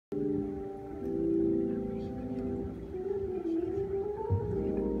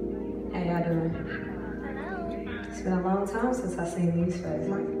time since I seen these faces.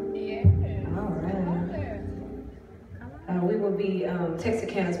 Yeah. All right. We will be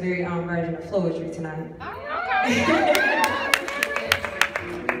Texarkana's very own version of Floetry tonight. Okay.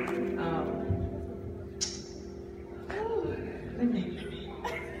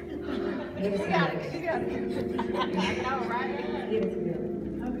 Get it together. I know, right? Get it together.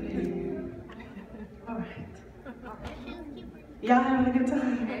 Okay. All right. Y'all having a good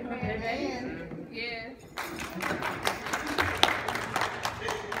time? Yes.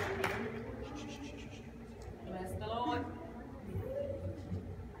 Bless the Lord.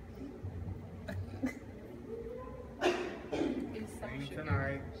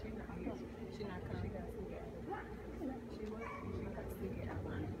 Tonight. She's not coming. She was. She got to get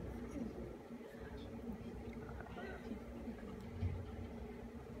outlined.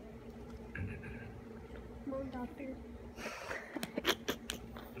 More doctor.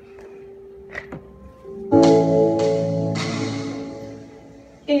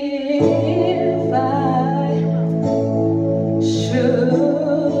 If I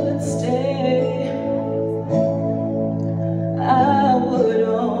should stay, I would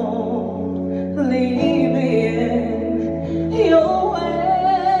only be in your way.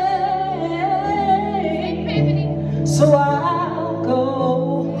 So I'll go,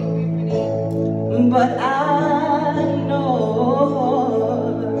 but I know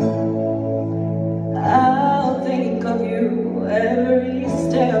I'll think of you every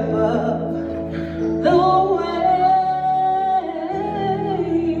step of the way.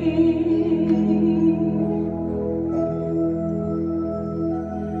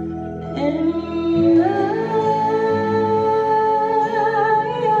 And I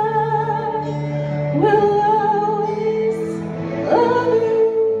will always love you.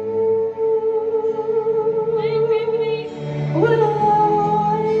 Will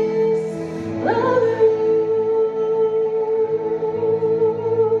always love you.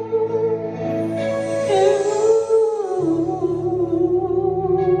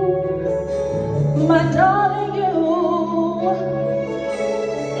 My darling, you.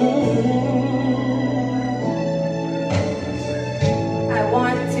 I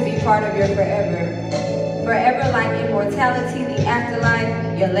want to be part of your forever. Forever like immortality, the afterlife,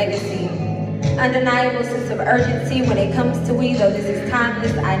 your legacy. Undeniable sense of urgency when it comes to we, though this is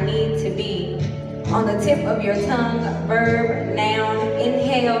timeless, I need to be. On the tip of your tongue, verb, noun,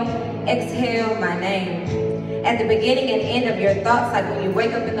 inhale, exhale, my name. At the beginning and end of your thoughts, like when you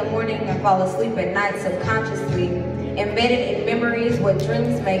wake up in the morning and fall asleep at night subconsciously. Embedded in memories, what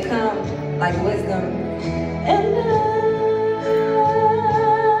dreams may come, like wisdom. And I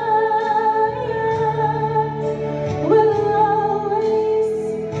will always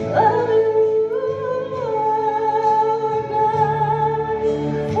love you. I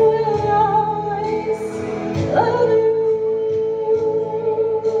will always love you.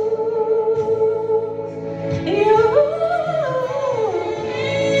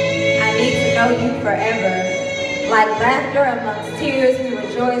 I need to know you forever. Like laughter amongst tears, we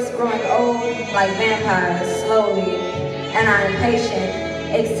rejoice, growing old like vampires, slowly. And I'm impatient,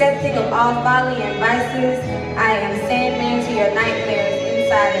 accepting of all folly and vices. I am Sandman to your nightmares,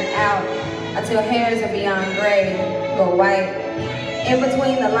 inside and out, until hairs are beyond gray, go white. In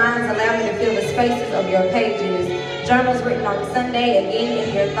between the lines, allow me to feel the spaces of your pages. Journals written on Sunday, again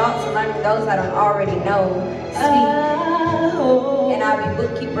in your thoughts, learning those I don't already know. Speak, and I'll be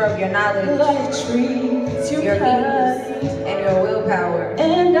bookkeeper of your knowledge, your peace, and your willpower.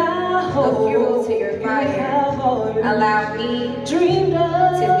 And I hope the fuel to your fire. Allow me to be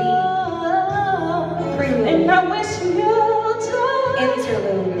prelude, and I wish you joy,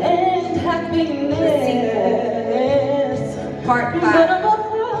 interlude, and happiness. The sequel, part 5,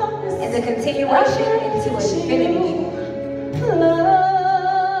 and the continuation into infinity.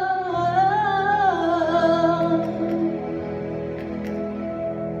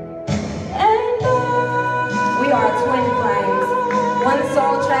 We are twin flames, one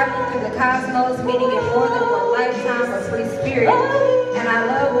soul traveling through the cosmos, meeting in more than one lifetime of free spirit. And our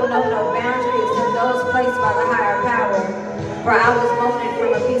love will know no boundary except those placed by the higher power. For I was molded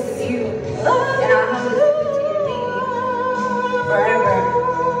from a piece of you, and I humbly submit to your being forever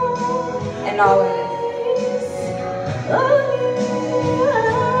and always.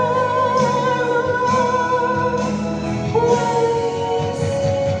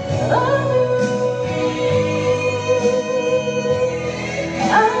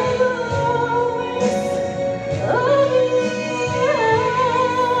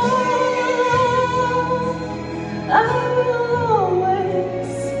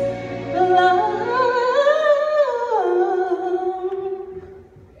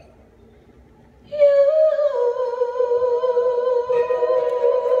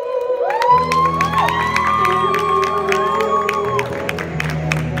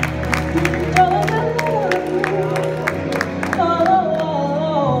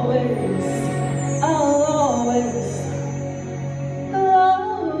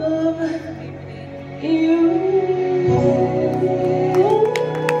 You